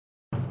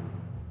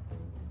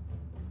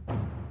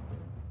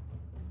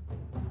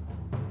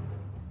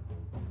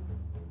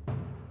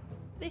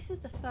This is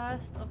the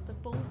first of the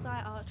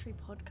Bullseye Archery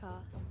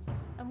podcasts,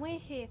 and we're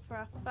here for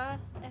our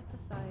first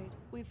episode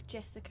with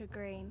Jessica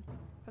Green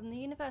from the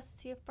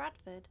University of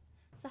Bradford.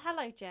 So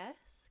hello Jess,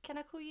 can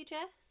I call you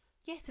Jess?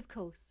 Yes, of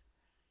course.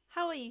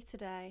 How are you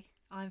today?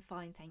 I'm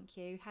fine, thank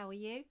you. How are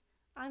you?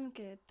 I'm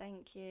good,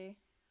 thank you.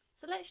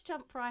 So let's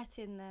jump right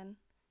in then.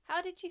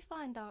 How did you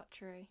find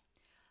archery?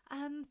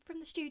 From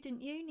the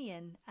student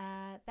union.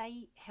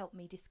 They helped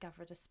me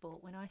discover the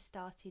sport when I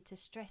started to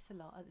stress a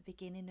lot at the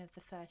beginning of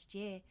the first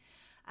year.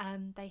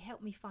 They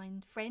helped me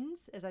find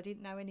friends as I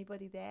didn't know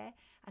anybody there,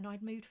 and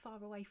I'd moved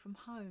far away from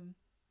home.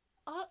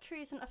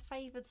 Archery isn't a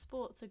favoured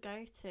sport to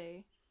go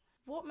to.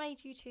 What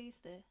made you choose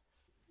this?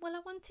 Well,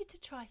 I wanted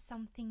to try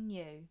something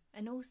new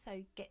and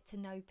also get to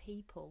know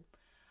people.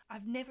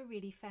 I've never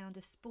really found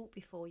a sport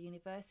before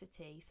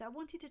university, so I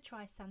wanted to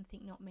try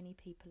something not many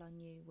people I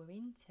knew were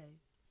into.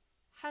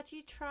 Had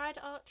you tried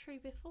archery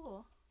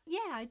before?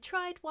 Yeah, I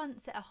tried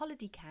once at a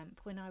holiday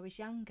camp when I was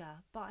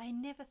younger, but I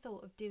never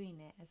thought of doing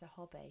it as a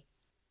hobby.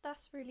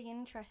 That's really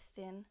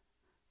interesting.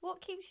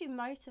 What keeps you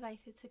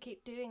motivated to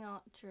keep doing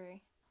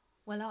archery?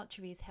 Well,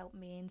 archery has helped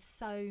me in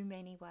so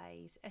many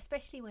ways,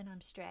 especially when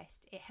I'm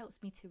stressed. It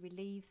helps me to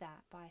relieve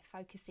that by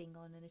focusing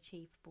on an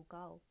achievable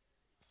goal.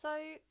 So,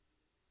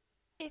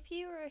 if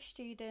you were a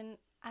student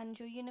and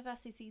your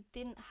university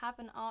didn't have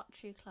an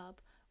archery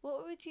club,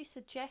 what would you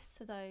suggest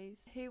to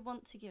those who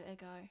want to give it a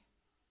go?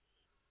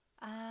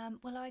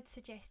 Well, I'd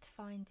suggest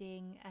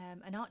finding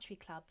an archery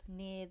club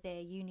near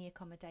their uni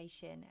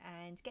accommodation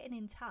and getting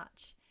in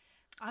touch.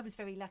 I was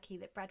very lucky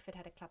that Bradford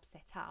had a club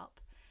set up,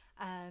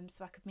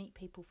 so I could meet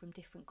people from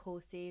different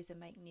courses and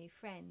make new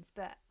friends.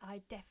 But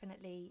I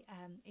definitely,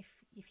 if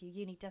your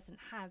uni doesn't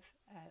have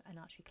an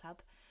archery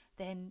club,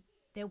 then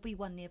there'll be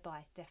one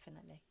nearby,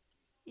 definitely.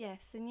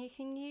 Yes, and you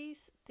can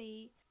use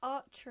the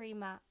archery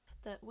map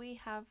that we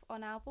have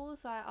on our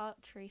Bullseye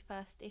Archery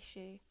first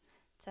issue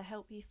to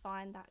help you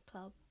find that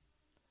club.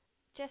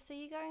 Jess, are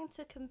you going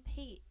to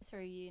compete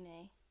through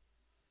uni?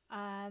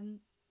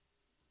 I'm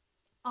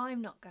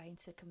not going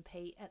to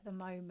compete at the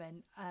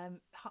moment.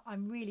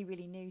 I'm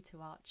really new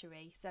to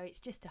archery, so it's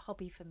just a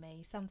hobby for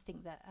me,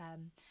 something that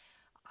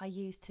I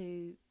use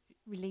to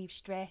relieve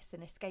stress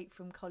and escape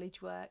from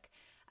college work.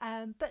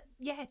 But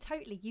yeah,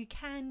 totally, you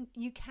can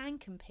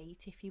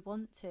compete if you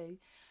want to.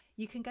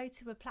 You can go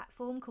to a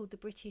platform called the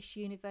British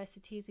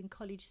Universities and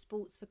College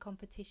Sports for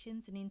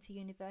Competitions and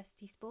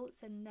Inter-University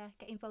Sports and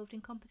get involved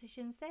in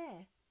competitions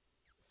there.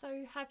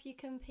 So have you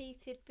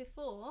competed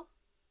before?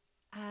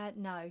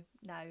 No,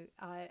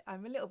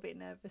 I'm a little bit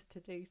nervous to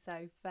do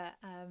so, but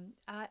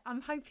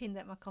I'm hoping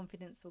that my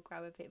confidence will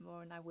grow a bit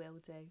more, and I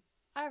will do.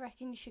 I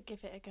reckon you should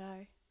give it a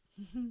go.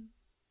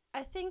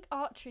 I think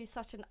archery is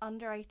such an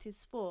underrated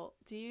sport.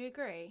 Do you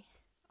agree?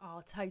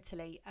 Oh,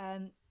 totally.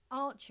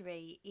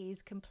 Archery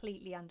is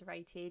completely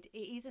underrated. It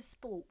is a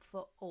sport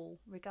for all,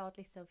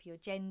 regardless of your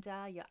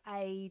gender, your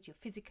age, your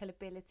physical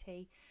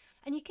ability.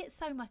 And you get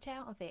so much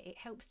out of it. It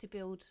helps to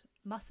build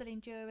muscle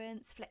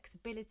endurance,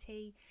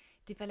 flexibility,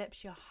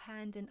 develops your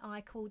hand and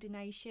eye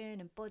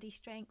coordination and body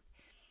strength.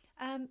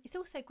 It's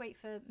also great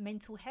for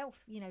mental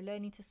health,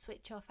 learning to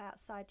switch off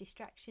outside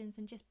distractions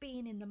and just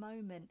being in the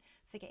moment,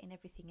 forgetting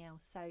everything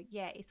else. So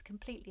yeah, it's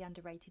completely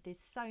underrated. There's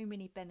so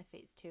many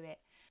benefits to it.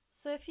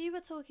 So if you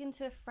were talking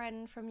to a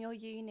friend from your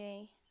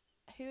uni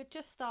who had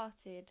just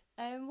started,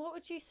 what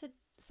would you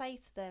say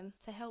to them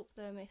to help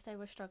them if they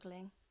were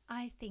struggling?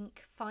 I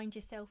think find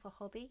yourself a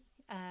hobby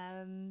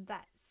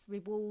that's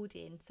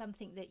rewarding,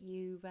 something that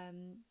you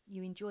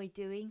enjoy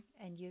doing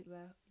and you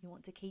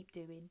want to keep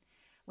doing.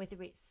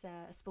 Whether it's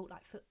a sport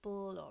like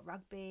football or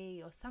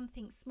rugby or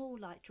something small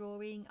like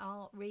drawing,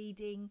 art,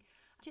 reading,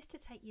 just to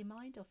take your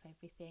mind off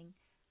everything.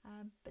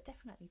 But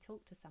definitely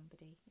talk to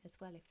somebody as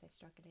well if they're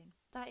struggling.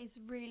 That is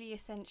really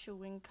essential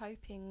when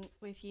coping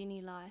with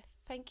uni life.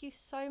 Thank you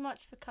so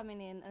much for coming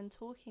in and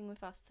talking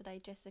with us today,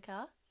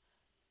 Jessica.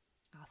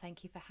 Oh,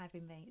 thank you for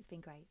having me. It's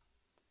been great.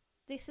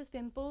 This has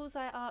been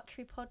Bullseye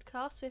Archery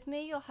Podcast with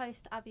me, your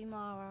host, Abby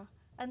Mara,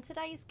 and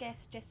today's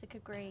guest, Jessica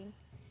Green.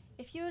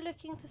 If you are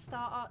looking to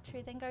start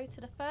archery, then go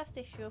to the first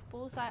issue of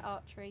Bullseye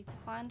Archery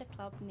to find a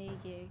club near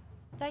you.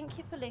 Thank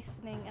you for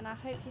listening, and I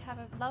hope you have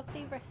a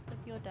lovely rest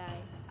of your day.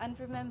 And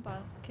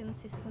remember,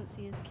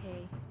 consistency is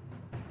key.